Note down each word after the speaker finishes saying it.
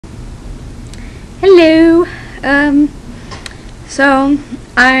Hello. So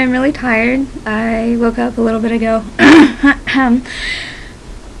I'm really tired. I woke up a little bit ago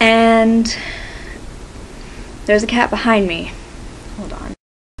and there's a cat behind me. Hold on.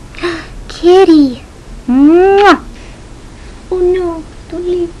 Kitty. Mwah. Oh no, don't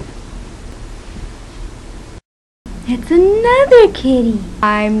leave. It's another kitty.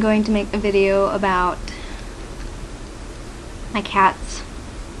 I'm going to make a video about my cats.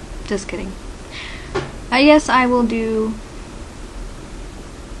 Just kidding. I guess I will do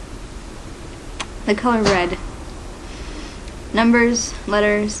the color red. Numbers,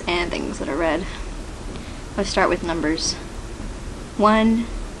 letters, and things that are red. Let's start with numbers. 1,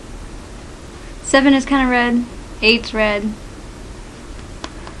 7 is kind of red, 8's red.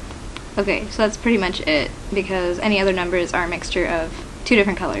 Okay, so that's pretty much it, because any other numbers are a mixture of two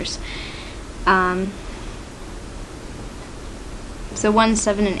different colors. So 1,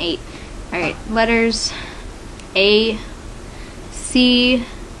 7, and 8. Alright, letters A, C,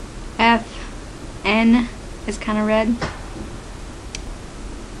 F, N is kind of red.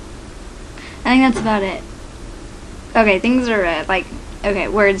 I think that's about it. Okay, things are red. Okay,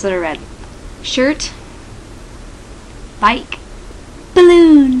 words that are red. Shirt, bike,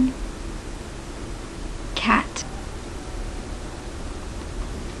 balloon, cat,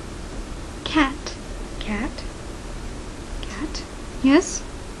 cat, cat, cat, yes?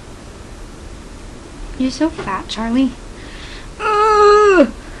 You're so fat, Charlie.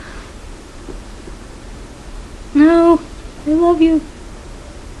 Ugh! No, I love you.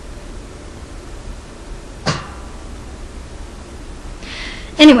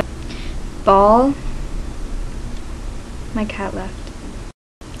 Anyway, ball. My cat left.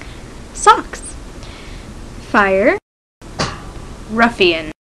 Socks. Fire.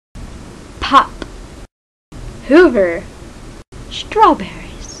 Ruffian. Pop. Hoover. Strawberries.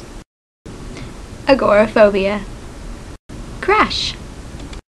 Agoraphobia. Crash.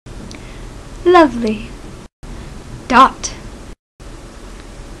 Lovely. Dot.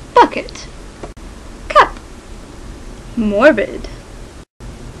 Bucket. Cup. Morbid.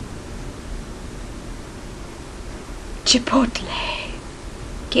 Chipotle.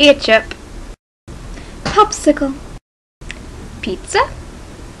 Ketchup. Popsicle. Pizza.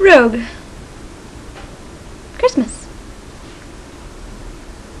 Rogue. Christmas.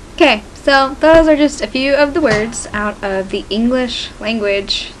 Okay, so those are just a few of the words out of the English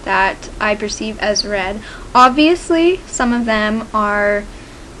language that I perceive as red. Obviously, some of them are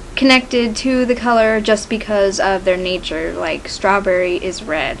connected to the color just because of their nature, like strawberry is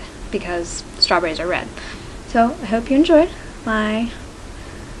red because strawberries are red. So, I hope you enjoyed the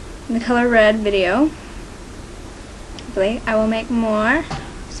color red video. Hopefully, I will make more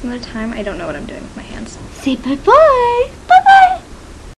some other time. I don't know what I'm doing with my hands. Say bye-bye! Bye-bye!